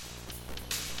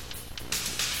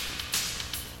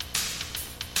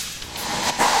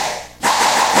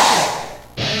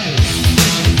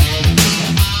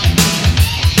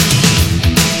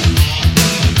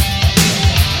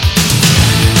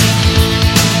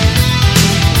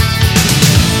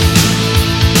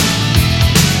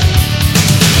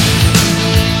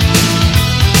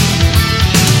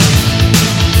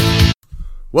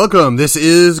Welcome, this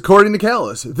is According to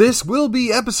Callus. This will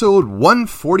be episode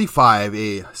 145,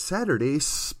 a Saturday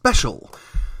special.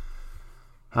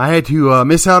 I had to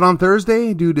miss out on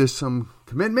Thursday due to some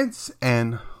commitments,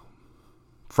 and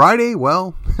Friday,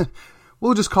 well,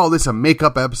 we'll just call this a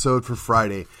makeup episode for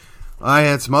Friday. I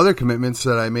had some other commitments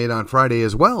that I made on Friday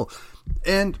as well,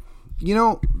 and you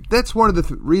know, that's one of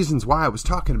the reasons why I was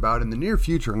talking about in the near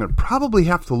future. I'm going to probably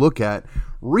have to look at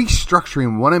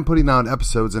restructuring when I'm putting out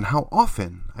episodes and how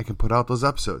often I can put out those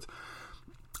episodes.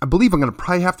 I believe I'm going to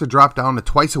probably have to drop down to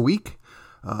twice a week.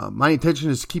 My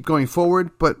intention is to keep going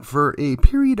forward, but for a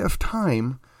period of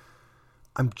time,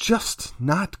 I'm just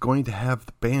not going to have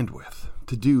the bandwidth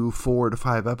to do 4 to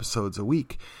 5 episodes a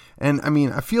week. And I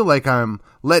mean, I feel like I'm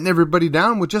letting everybody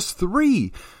down with just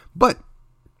 3, but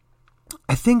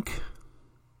I think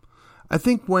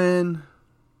when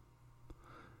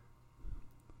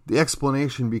the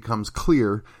explanation becomes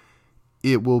clear,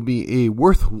 it will be a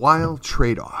worthwhile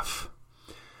trade-off.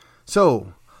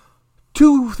 So,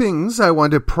 2 things I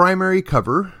want to primarily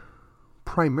cover,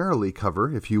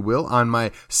 if you will, on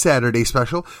my Saturday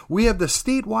special. We have the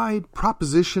statewide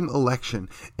proposition election,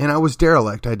 and I was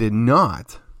derelict. I did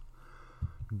not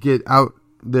get out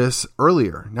this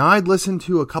earlier. Now, I'd listened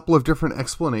to a couple of different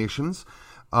explanations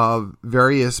of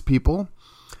various people.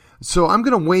 So I'm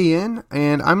going to weigh in,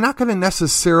 and I'm not going to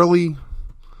necessarily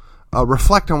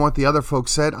reflect on what the other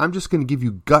folks said. I'm just going to give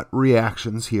you gut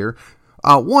reactions here.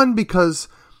 One, because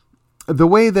the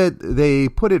way that they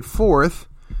put it forth,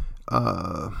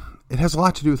 it has a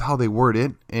lot to do with how they word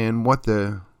it and what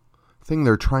the thing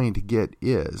they're trying to get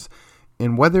is,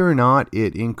 and whether or not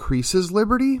it increases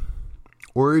liberty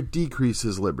or it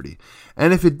decreases liberty.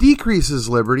 And if it decreases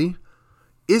liberty,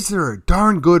 is there a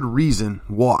darn good reason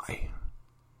why?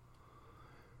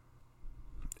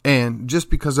 And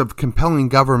just because of compelling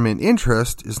government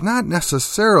interest is not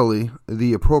necessarily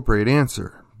the appropriate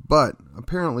answer. But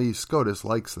apparently SCOTUS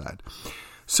likes that.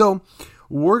 So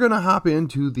we're going to hop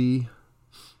into the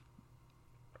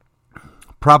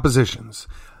propositions.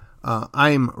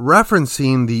 I'm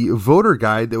referencing the voter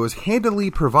guide that was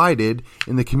handily provided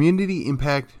in the Community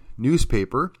Impact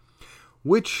newspaper,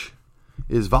 which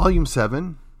is Volume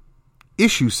 7,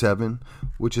 Issue 7,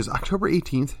 which is October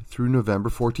 18th through November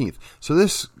 14th. So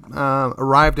this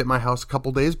arrived at my house a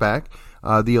couple days back.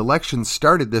 The election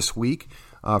started this week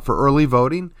for early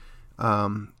voting,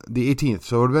 the 18th,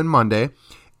 so it would have been Monday.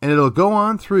 And it'll go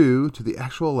on through to the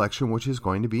actual election, which is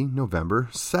going to be November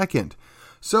 2nd.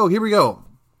 So here we go.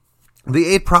 The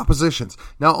 8 propositions.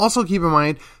 Now also keep in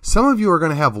mind, some of you are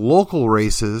going to have local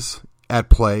races at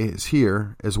play is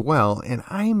here as well, and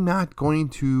I'm not going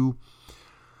to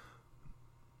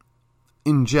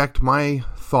inject my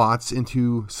thoughts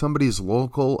into somebody's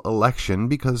local election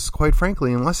because, quite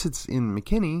frankly, unless it's in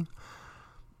McKinney,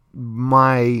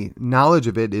 my knowledge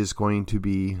of it is going to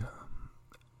be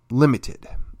limited,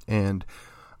 and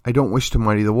I don't wish to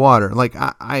muddy the water. Like,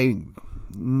 I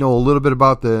know a little bit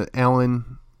about the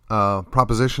Allen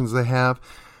propositions they have,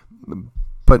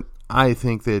 but I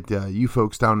think that you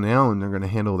folks down in Allen are going to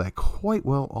handle that quite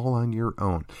well all on your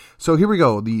own. So here we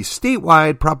go. The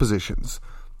statewide propositions.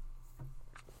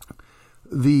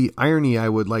 The irony I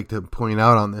would like to point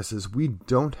out on this is we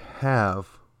don't have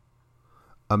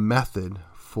a method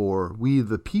for we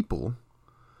the people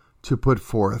to put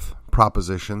forth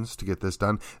propositions to get this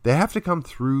done. They have to come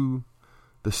through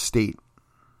the state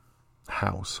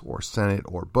house or Senate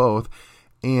or both,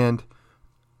 and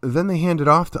then they hand it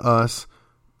off to us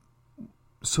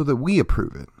so that we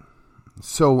approve it.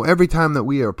 So every time that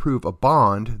we approve a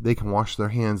bond, they can wash their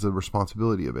hands of the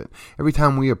responsibility of it. Every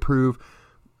time we approve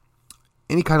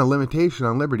any kind of limitation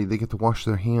on liberty, they get to wash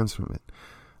their hands from it.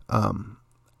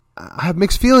 I have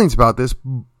mixed feelings about this,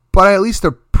 but I at least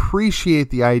appreciate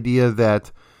the idea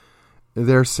that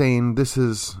they're saying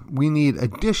we need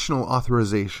additional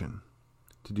authorization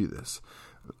to do this.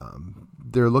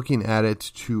 They're looking at it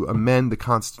to amend the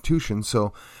Constitution.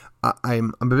 So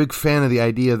I'm a big fan of the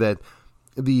idea that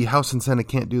the House and Senate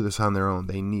can't do this on their own.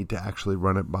 They need to actually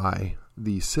run it by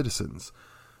the citizens.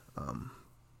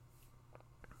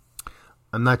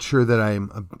 I'm not sure that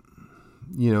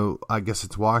I guess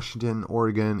it's Washington,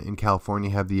 Oregon, and California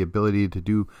have the ability to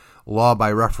do law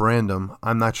by referendum.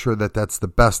 I'm not sure that that's the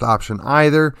best option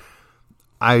either.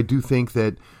 I do think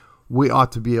that we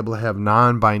ought to be able to have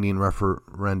non-binding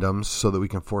referendums so that we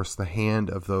can force the hand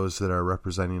of those that are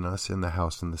representing us in the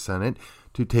House and the Senate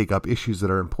to take up issues that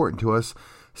are important to us,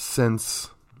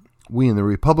 since we in the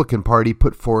Republican Party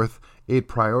put forth 8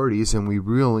 priorities and we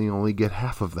really only get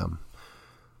half of them.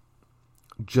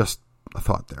 Just a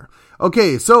thought there.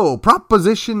 Okay, so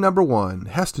proposition number 1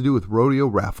 has to do with rodeo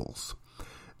raffles.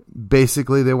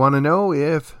 Basically, they want to know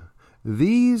if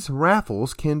these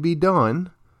raffles can be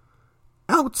done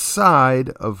outside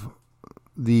of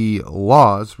the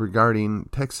laws regarding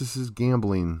Texas's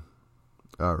gambling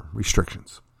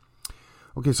restrictions.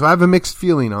 Okay, so I have a mixed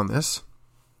feeling on this.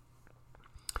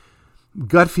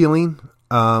 Gut feeling,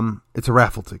 it's a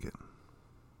raffle ticket.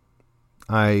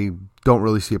 I don't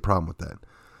really see a problem with that.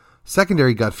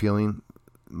 Secondary gut feeling,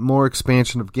 more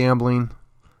expansion of gambling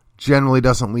generally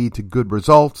doesn't lead to good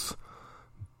results,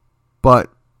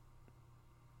 but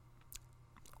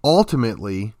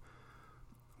ultimately,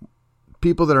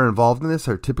 people that are involved in this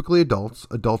are typically adults.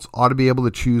 Adults ought to be able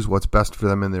to choose what's best for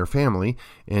them and their family,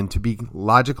 and to be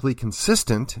logically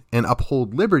consistent and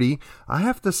uphold liberty, I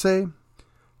have to say,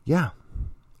 yeah,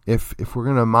 if we're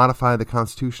going to modify the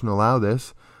Constitution to allow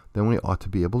this, then we ought to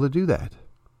be able to do that.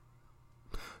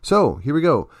 So, here we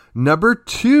go. Number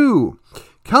 2,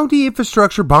 county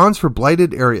infrastructure bonds for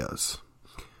blighted areas.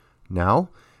 Now,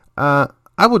 I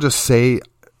will just say,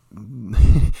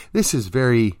 this is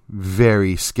very,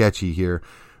 very sketchy here.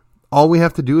 All we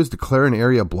have to do is declare an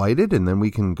area blighted, and then we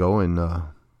can go and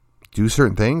do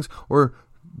certain things. Or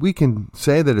we can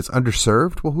say that it's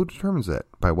underserved. Well, who determines that?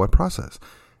 By what process?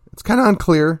 It's kind of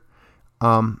unclear.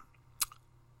 And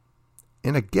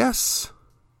I guess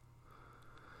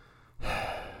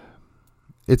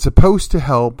it's supposed to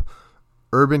help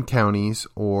urban counties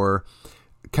or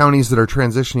counties that are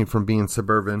transitioning from being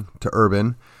suburban to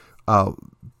urban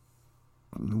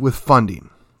with funding.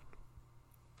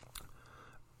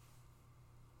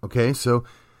 Okay, so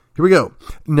here we go.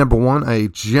 Number 1, I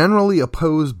generally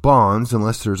oppose bonds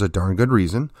unless there's a darn good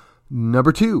reason.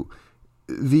 Number 2,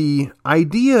 the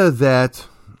idea that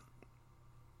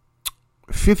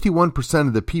 51%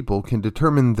 of the people can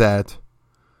determine that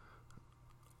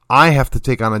I have to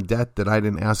take on a debt that I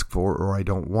didn't ask for or I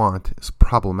don't want is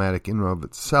problematic in and of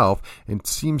itself, and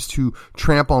seems to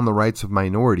trample on the rights of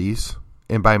minorities.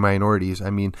 And by minorities, I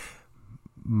mean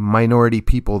minority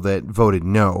people that voted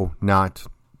no, not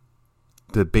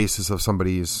the basis of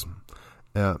somebody's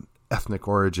ethnic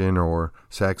origin or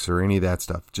sex or any of that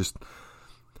stuff. Just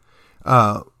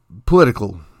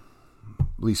politically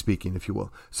speaking, if you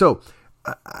will. So,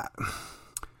 I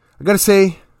got to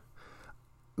say,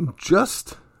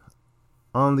 just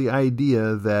on the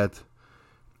idea that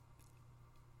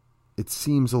it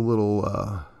seems a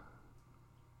little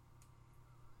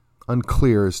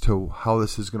unclear as to how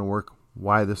this is going to work,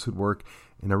 why this would work,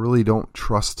 and I really don't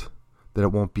trust that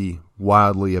it won't be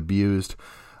wildly abused.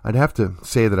 I'd have to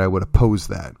say that I would oppose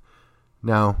that.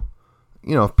 Now,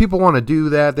 if people want to do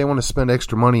that, they want to spend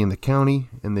extra money in the county,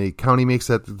 and the county makes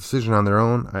that decision on their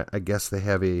own, I guess they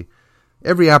have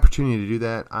every opportunity to do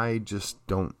that. I just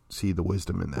don't see the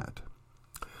wisdom in that.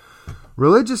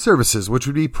 Religious services, which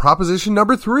would be proposition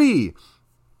number 3.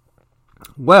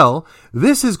 Well,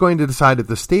 this is going to decide if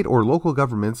the state or local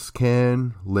governments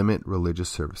can limit religious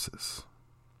services.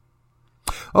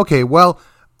 Okay, well,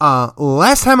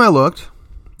 last time I looked,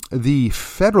 the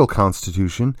federal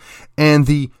constitution and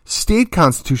the state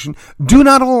constitution do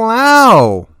not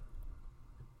allow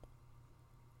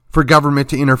for government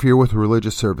to interfere with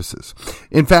religious services.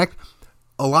 In fact,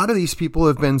 a lot of these people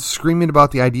have been screaming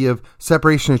about the idea of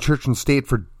separation of church and state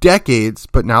for decades,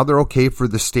 but now they're okay for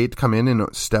the state to come in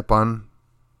and step on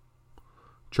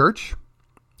church?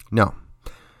 No.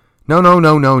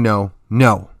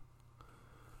 No.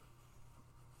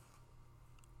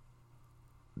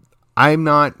 I'm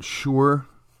not sure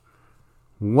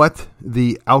what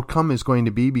the outcome is going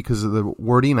to be because of the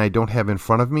wording I don't have in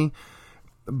front of me.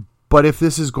 But if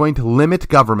this is going to limit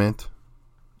government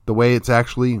the way it's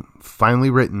actually finally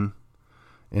written,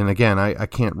 and again, I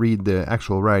can't read the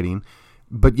actual writing,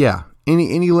 but yeah,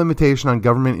 any limitation on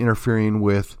government interfering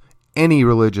with any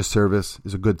religious service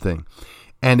is a good thing.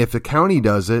 And if the county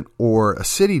does it or a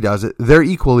city does it, they're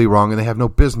equally wrong and they have no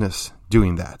business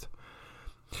doing that.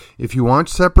 If you want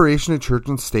separation of church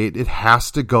and state, it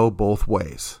has to go both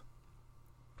ways.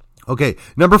 Okay,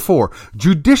 number 4,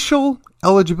 judicial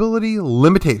eligibility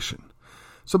limitation.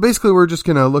 So basically, we're just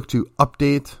going to look to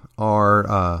update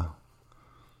our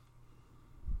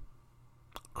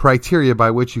criteria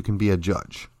by which you can be a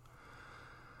judge.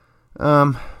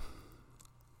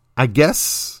 I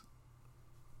guess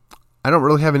I don't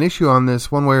really have an issue on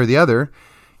this one way or the other.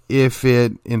 If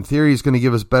it, in theory, is going to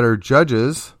give us better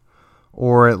judges,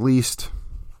 or at least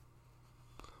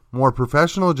more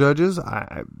professional judges,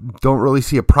 I don't really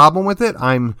see a problem with it.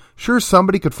 I'm sure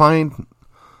somebody could find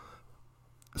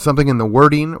something in the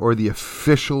wording or the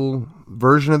official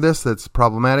version of this that's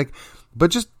problematic,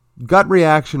 but just gut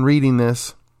reaction reading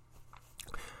this,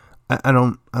 I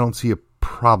don't see a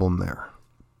problem there.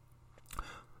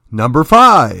 Number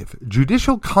 5,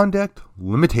 judicial conduct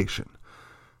limitation.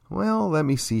 Well, let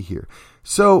me see here.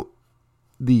 So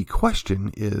the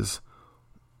question is,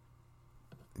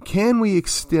 can we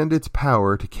extend its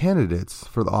power to candidates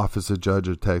for the office of Judge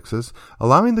of Texas,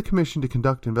 allowing the commission to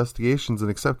conduct investigations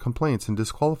and accept complaints and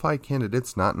disqualify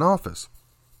candidates not in office?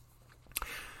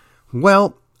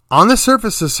 Well, on the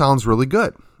surface, this sounds really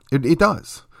good. It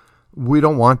does. We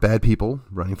don't want bad people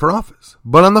running for office.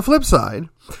 But on the flip side,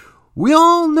 we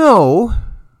all know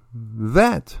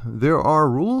that there are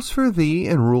rules for thee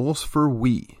and rules for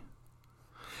we.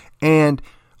 And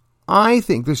I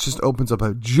think this just opens up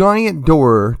a giant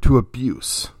door to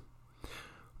abuse.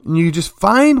 And you just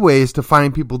find ways to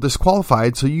find people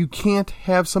disqualified so you can't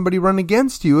have somebody run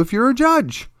against you if you're a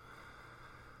judge.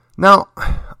 Now,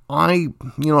 a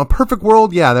perfect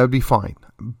world, yeah, that would be fine.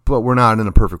 But we're not in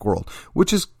a perfect world,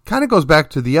 which is kind of goes back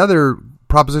to the other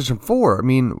Proposition 4. I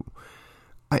mean,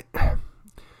 I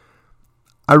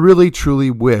really truly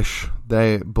wish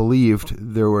they believed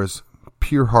there was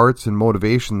pure hearts and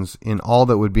motivations in all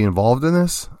that would be involved in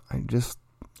this. I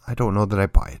don't know that I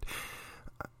buy it.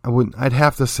 I'd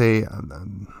have to say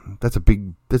that's a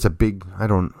big,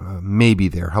 maybe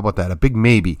there. How about that? A big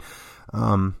maybe.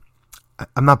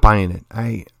 I'm not buying it.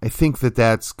 I think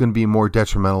that's going to be more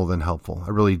detrimental than helpful. I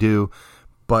really do.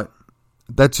 But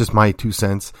that's just my 2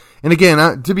 cents. And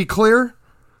again, to be clear,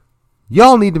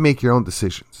 y'all need to make your own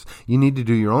decisions. You need to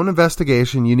do your own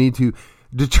investigation. You need to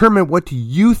determine what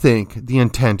you think the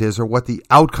intent is or what the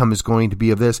outcome is going to be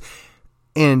of this.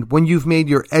 And when you've made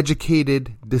your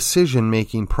educated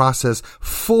decision-making process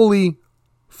fully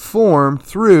formed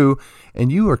through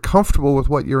and you are comfortable with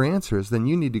what your answer is, then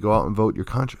you need to go out and vote your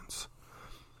conscience.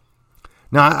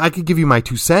 Now, I could give you my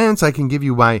 2 cents. I can give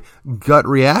you my gut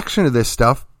reaction to this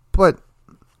stuff. But,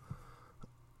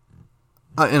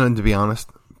 and to be honest,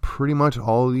 pretty much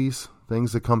all of these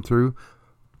things that come through,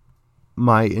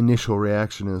 my initial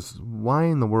reaction is, why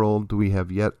in the world do we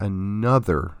have yet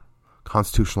another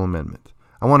constitutional amendment?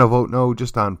 I want to vote no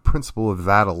just on principle of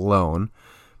that alone,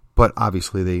 but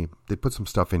obviously they put some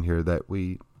stuff in here that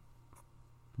we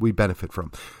benefit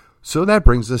from. So that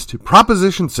brings us to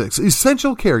Proposition 6,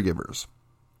 essential caregivers.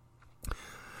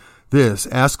 This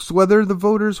asks whether the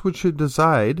voters should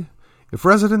decide if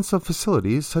residents of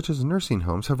facilities such as nursing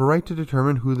homes have a right to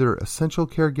determine who their essential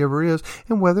caregiver is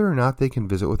and whether or not they can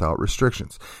visit without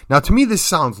restrictions. Now, to me, this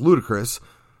sounds ludicrous.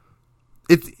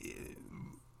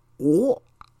 Who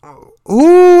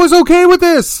is okay with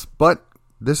this? But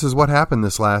this is what happened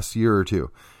this last year or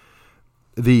two.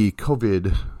 The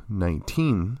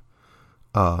COVID-19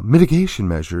 mitigation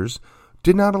measures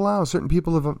did not allow certain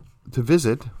people to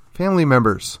visit family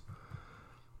members.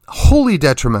 Wholly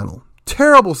detrimental.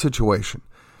 Terrible situation.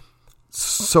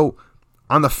 So,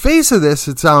 on the face of this,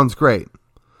 it sounds great.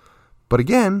 But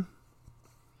again,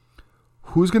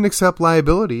 who's going to accept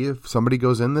liability if somebody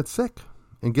goes in that's sick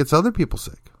and gets other people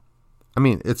sick? I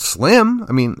mean, it's slim.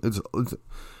 I mean, it's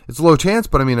a low chance,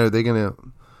 but I mean, are they going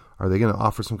to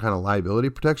offer some kind of liability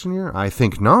protection here? I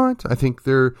think not. I think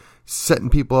they're setting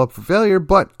people up for failure,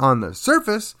 but on the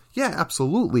surface, yeah,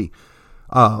 absolutely.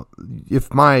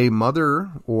 If my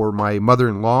mother or my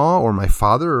mother-in-law or my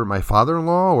father or my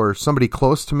father-in-law or somebody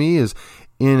close to me is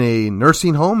in a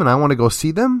nursing home and I want to go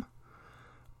see them,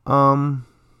 I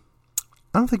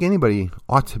don't think anybody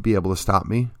ought to be able to stop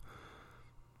me.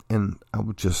 And I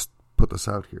would just put this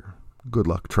out here. Good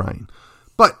luck trying.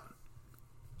 But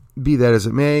be that as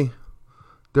it may,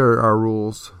 there are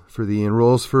rules for thee and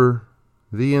rules for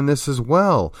thee in this as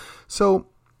well. So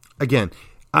again,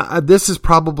 this is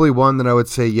probably one that I would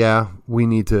say, yeah, we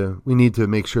need to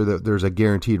make sure that there's a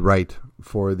guaranteed right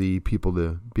for the people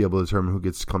to be able to determine who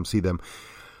gets to come see them.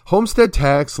 Homestead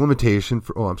tax limitation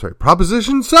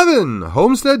Proposition 7,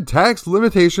 homestead tax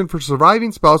limitation for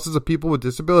surviving spouses of people with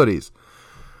disabilities.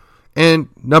 And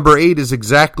number 8 is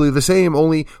exactly the same,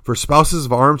 only for spouses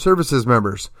of armed services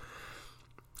members.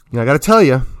 You know, I got to tell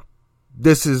you,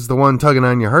 this is the one tugging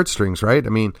on your heartstrings, right? I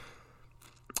mean,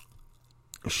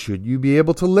 should you be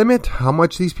able to limit how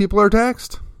much these people are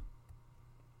taxed?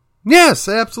 Yes,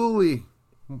 absolutely.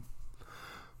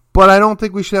 But I don't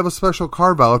think we should have a special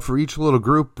carve-out for each little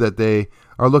group that they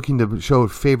are looking to show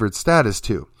favored status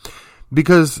to.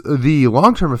 Because the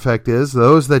long-term effect is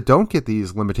those that don't get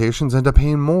these limitations end up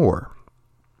paying more.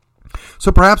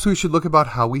 So perhaps we should look about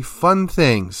how we fund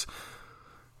things.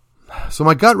 So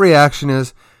my gut reaction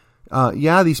is,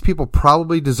 yeah, these people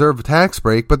probably deserve a tax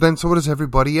break, but then so does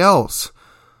everybody else.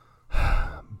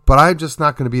 But I'm just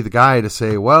not going to be the guy to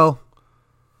say, well,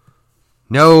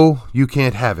 no, you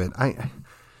can't have it.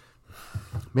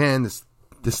 Man, this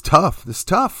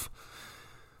tough.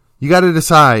 You got to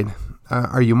decide.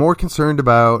 Are you more concerned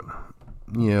about,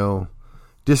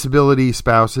 disability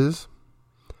spouses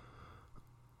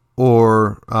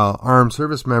or armed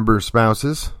service member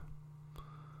spouses?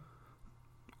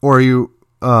 Or are you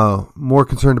more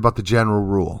concerned about the general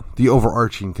rule, the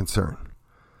overarching concern?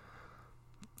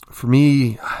 For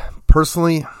me,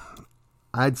 personally,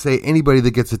 I'd say anybody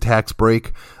that gets a tax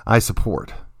break, I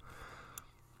support.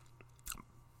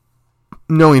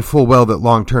 Knowing full well that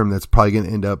long term, that's probably going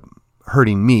to end up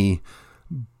hurting me.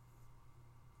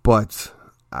 But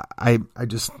I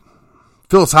just,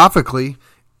 philosophically,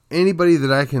 anybody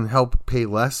that I can help pay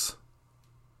less,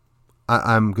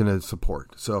 I'm going to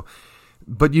support. So,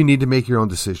 but you need to make your own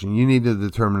decision. You need to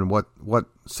determine what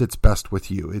sits best with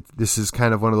you. This is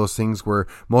kind of one of those things where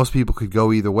most people could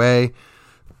go either way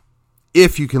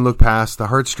if you can look past the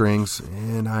heartstrings,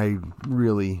 and I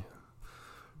really,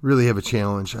 really have a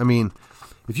challenge. I mean,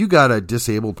 if you got a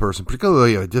disabled person,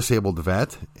 particularly a disabled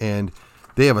vet, and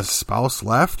they have a spouse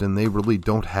left and they really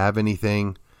don't have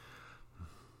anything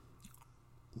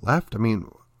left, I mean,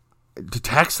 to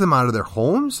tax them out of their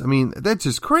homes, I mean, that's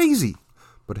just crazy.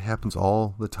 But it happens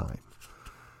all the time.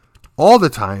 All the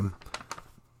time.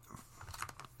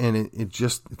 And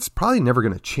it's probably never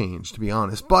going to change, to be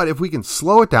honest. But if we can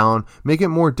slow it down, make it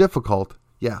more difficult,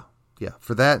 yeah,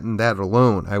 for that and that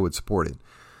alone, I would support it.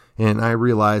 And I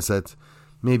realize that's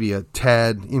maybe a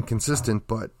tad inconsistent,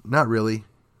 but not really.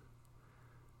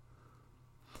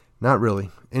 Not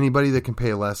really. Anybody that can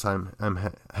pay less,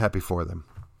 I'm happy for them.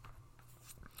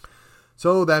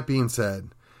 So that being said,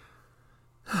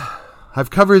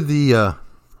 I've covered the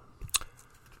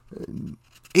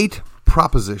 8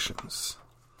 propositions.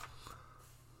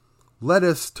 Let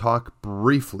us talk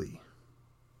briefly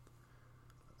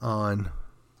on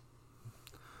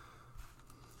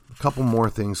a couple more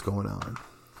things going on.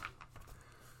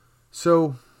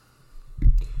 So,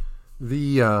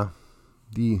 the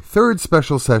third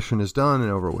special session is done and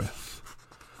over with.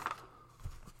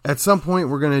 At some point,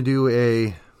 we're going to do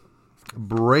a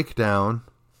breakdown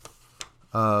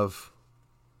of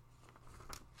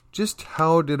just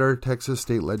how did our Texas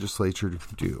state legislature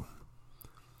do?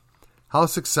 How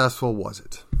successful was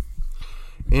it?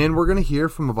 And we're going to hear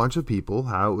from a bunch of people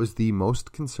how it was the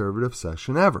most conservative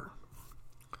session ever.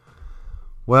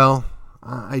 Well,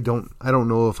 I don't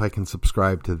know if I can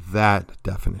subscribe to that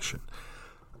definition.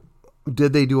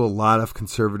 Did they do a lot of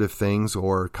conservative things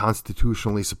or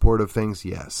constitutionally supportive things?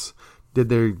 Yes. Did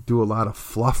they do a lot of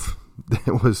fluff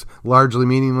that was largely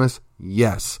meaningless?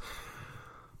 Yes.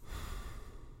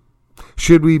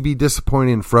 Should we be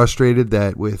disappointed and frustrated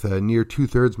that with a near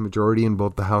 2/3 majority in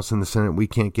both the House and the Senate, we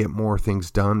can't get more things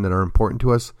done that are important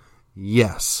to us?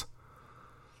 Yes.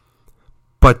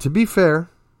 But to be fair,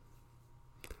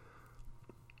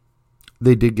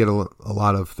 they did get a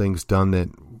lot of things done that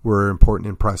were important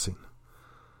and pressing.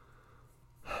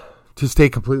 To stay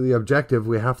completely objective,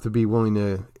 we have to be willing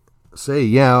to say,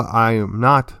 yeah, I am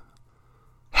not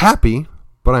happy,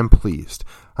 but I'm pleased.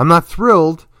 I'm not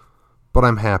thrilled, but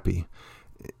I'm happy.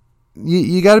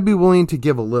 You got to be willing to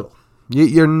give a little.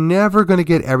 You're never going to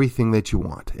get everything that you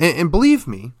want. And believe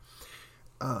me,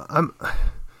 I'm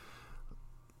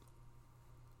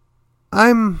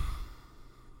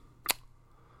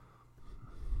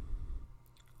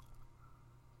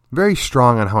very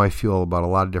strong on how I feel about a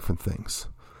lot of different things.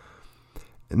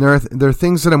 And there are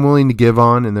things that I'm willing to give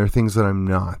on, and there are things that I'm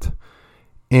not.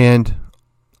 And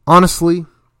honestly,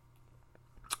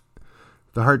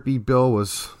 the heartbeat bill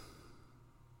was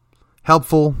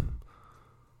helpful,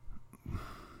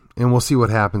 and we'll see what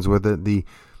happens with it. The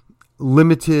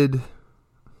limited,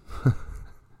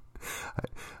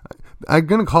 I'm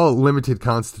going to call it limited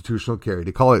constitutional carry.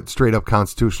 To call it straight up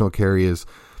constitutional carry is,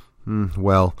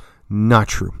 well, not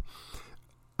true.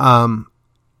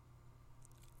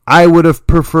 I would have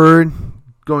preferred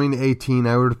going to 18.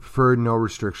 I would have preferred no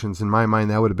restrictions. In my mind,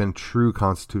 that would have been true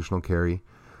constitutional carry.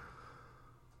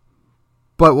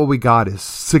 But what we got is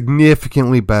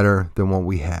significantly better than what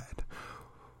we had.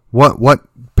 What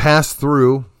passed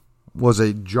through was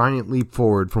a giant leap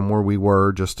forward from where we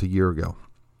were just a year ago.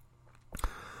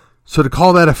 So to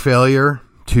call that a failure,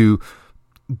 to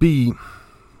be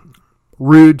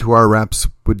rude to our reps,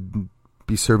 would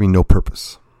be serving no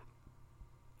purpose.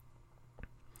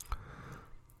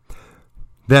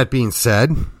 That being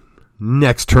said,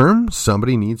 next term,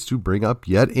 somebody needs to bring up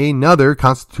yet another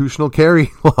constitutional carry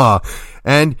law.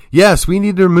 And yes, we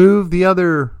need to remove the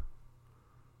other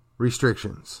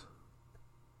restrictions.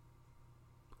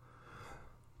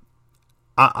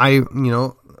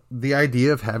 The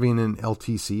idea of having an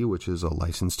LTC, which is a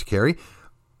license to carry,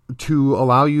 to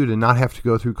allow you to not have to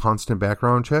go through constant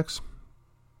background checks,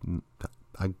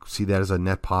 I see that as a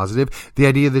net positive. The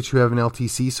idea that you have an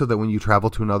LTC so that when you travel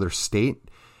to another state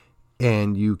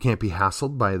and you can't be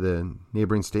hassled by the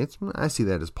neighboring states, I see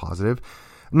that as positive.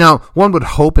 Now, one would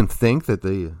hope and think that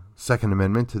the Second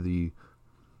Amendment to the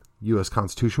U.S.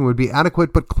 Constitution would be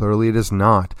adequate, but clearly it is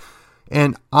not.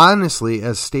 And honestly,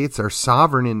 as states are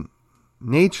sovereign in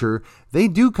nature, they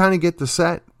do kind of get to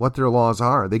set what their laws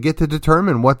are. They get to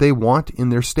determine what they want in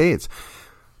their states.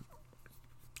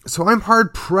 So I'm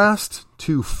hard-pressed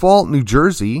to fault New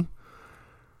Jersey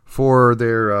for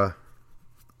their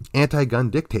anti-gun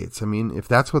dictates. I mean, if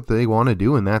that's what they want to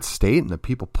do in that state and the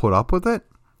people put up with it,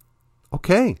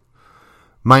 okay.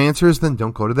 My answer is then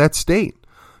don't go to that state.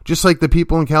 Just like the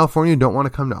people in California don't want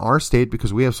to come to our state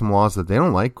because we have some laws that they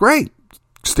don't like. Great.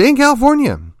 Stay in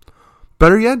California.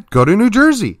 Better yet, go to New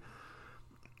Jersey.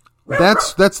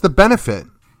 That's the benefit.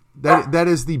 That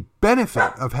is the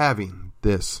benefit of having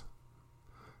this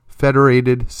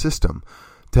federated system,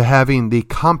 to having the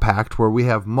compact where we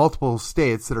have multiple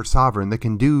states that are sovereign that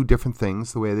can do different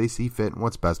things the way they see fit and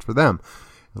what's best for them.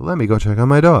 Let me go check on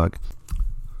my dog.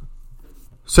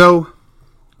 So,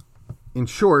 in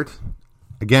short,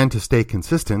 again, to stay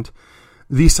consistent,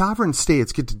 the sovereign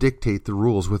states get to dictate the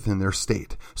rules within their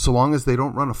state, so long as they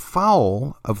don't run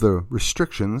afoul of the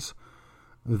restrictions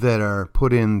that are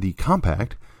put in the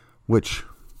compact, which,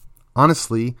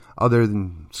 honestly, other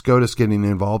than SCOTUS getting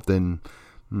involved in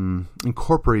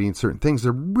incorporating certain things,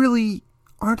 there really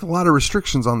aren't a lot of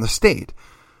restrictions on the state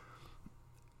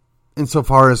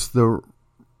insofar as the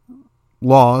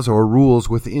laws or rules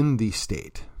within the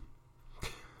state.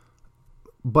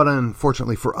 But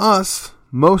unfortunately for us,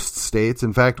 most states,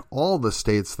 in fact, all the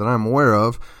states that I'm aware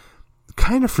of,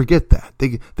 kind of forget that.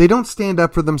 They don't stand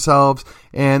up for themselves,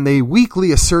 and they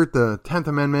weakly assert the 10th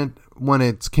Amendment when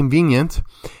it's convenient,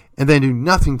 and then do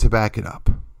nothing to back it up.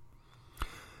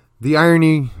 The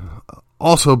irony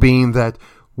also being that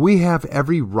we have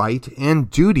every right and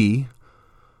duty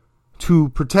to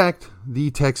protect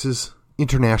the Texas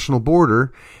international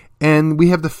border, and we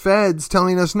have the feds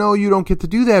telling us, no, you don't get to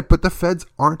do that, but the feds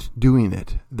aren't doing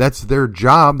it. That's their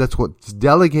job. That's what's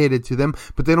delegated to them,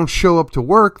 but they don't show up to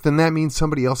work, then that means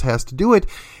somebody else has to do it.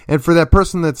 And for that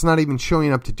person that's not even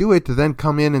showing up to do it to then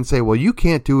come in and say, well, you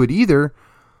can't do it either.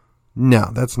 No,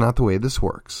 that's not the way this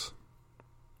works.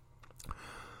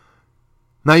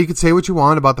 Now, you could say what you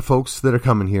want about the folks that are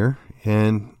coming here,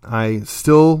 and I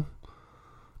still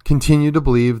continue to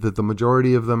believe that the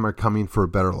majority of them are coming for a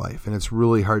better life, and it's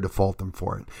really hard to fault them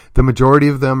for it. The majority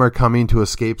of them are coming to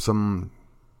escape some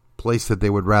place that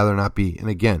they would rather not be. And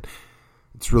again,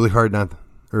 it's really hard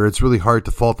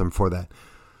to fault them for that.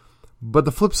 But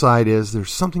the flip side is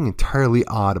there's something entirely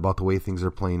odd about the way things are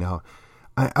playing out.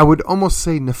 I would almost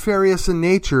say nefarious in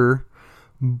nature,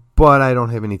 but I don't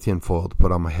have any tinfoil to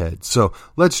put on my head. So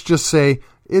let's just say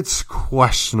it's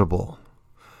questionable.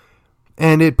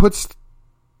 And it puts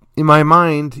in my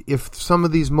mind, if some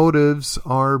of these motives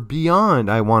are beyond,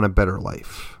 I want a better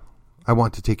life, I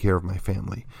want to take care of my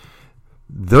family,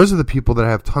 those are the people that I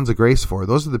have tons of grace for.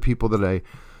 Those are the people that I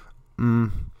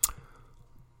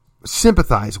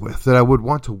sympathize with, that I would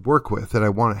want to work with, that I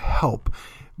want to help.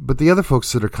 But the other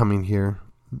folks that are coming here,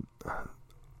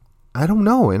 I don't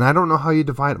know, and I don't know how you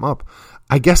divide them up.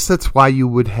 I guess that's why you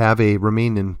would have a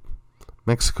remain in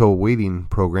Mexico waiting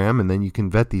program, and then you can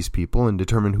vet these people and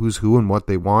determine who's who and what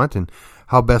they want and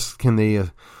how best can they,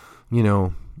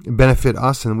 benefit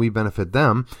us and we benefit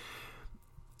them.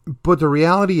 But the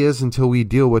reality is, until we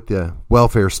deal with the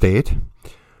welfare state,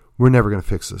 we're never going to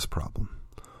fix this problem.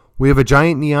 We have a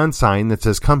giant neon sign that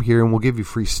says, come here and we'll give you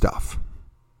free stuff.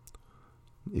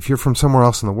 If you're from somewhere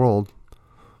else in the world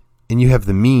and you have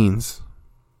the means,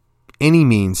 any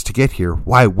means to get here,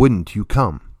 why wouldn't you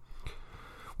come?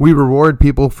 We reward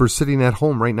people for sitting at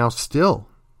home right now still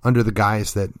under the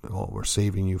guise that, we're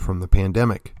saving you from the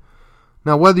pandemic.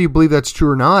 Now, whether you believe that's true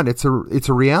or not, it's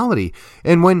a reality.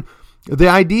 And when the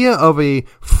idea of a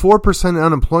 4%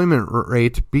 unemployment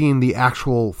rate being the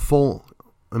actual full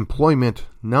employment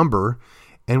number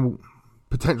and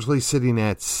potentially sitting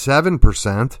at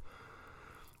 7%,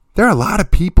 there are a lot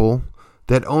of people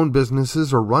that own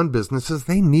businesses or run businesses.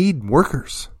 They need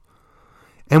workers.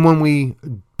 And when we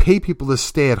pay people to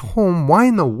stay at home, why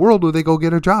in the world do they go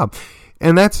get a job?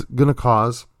 And that's going to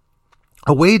cause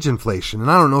a wage inflation.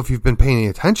 And I don't know if you've been paying any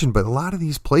attention, but a lot of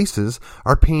these places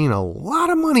are paying a lot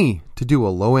of money to do a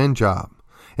low-end job.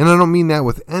 And I don't mean that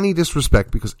with any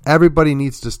disrespect, because everybody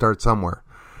needs to start somewhere.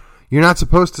 You're not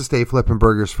supposed to stay flipping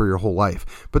burgers for your whole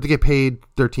life. But to get paid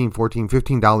 $13, $14,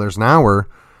 $15 an hour,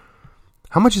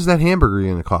 how much is that hamburger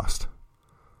going to cost?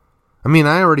 I mean,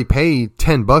 I already pay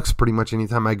 $10 pretty much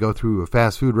anytime I go through a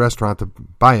fast food restaurant to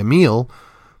buy a meal.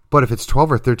 But if it's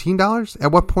 $12 or $13,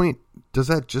 at what point does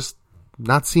that just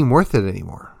not seem worth it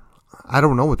anymore? I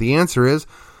don't know what the answer is,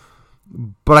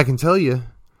 but I can tell you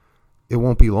it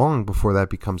won't be long before that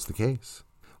becomes the case.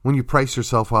 When you price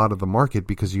yourself out of the market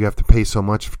because you have to pay so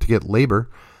much to get labor.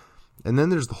 And then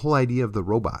there's the whole idea of the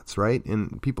robots, right?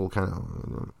 And people kind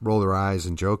of roll their eyes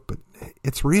and joke, but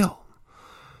it's real.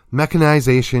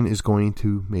 Mechanization is going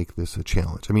to make this a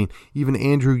challenge. I mean, even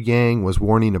Andrew Yang was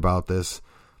warning about this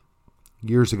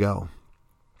years ago.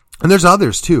 And there's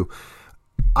others too.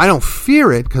 I don't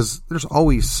fear it because there's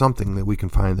always something that we can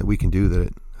find that we can do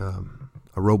that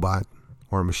a robot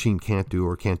or a machine can't do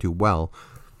or can't do well.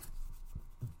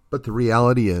 But the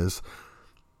reality is,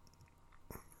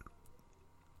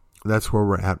 that's where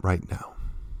we're at right now.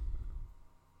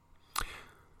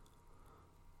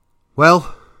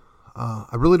 Well,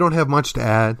 I really don't have much to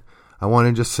add. I want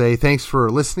to just say thanks for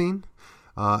listening.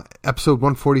 Episode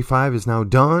 145 is now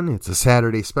done. It's a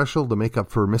Saturday special to make up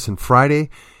for missing Friday.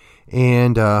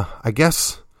 And I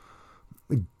guess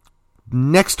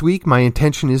next week my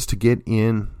intention is to get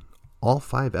in all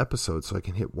 5 episodes so I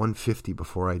can hit 150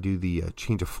 before I do the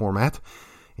change of format.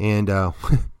 And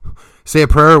say a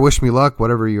prayer, wish me luck,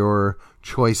 whatever your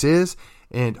choice is.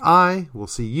 And I will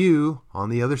see you on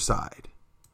the other side.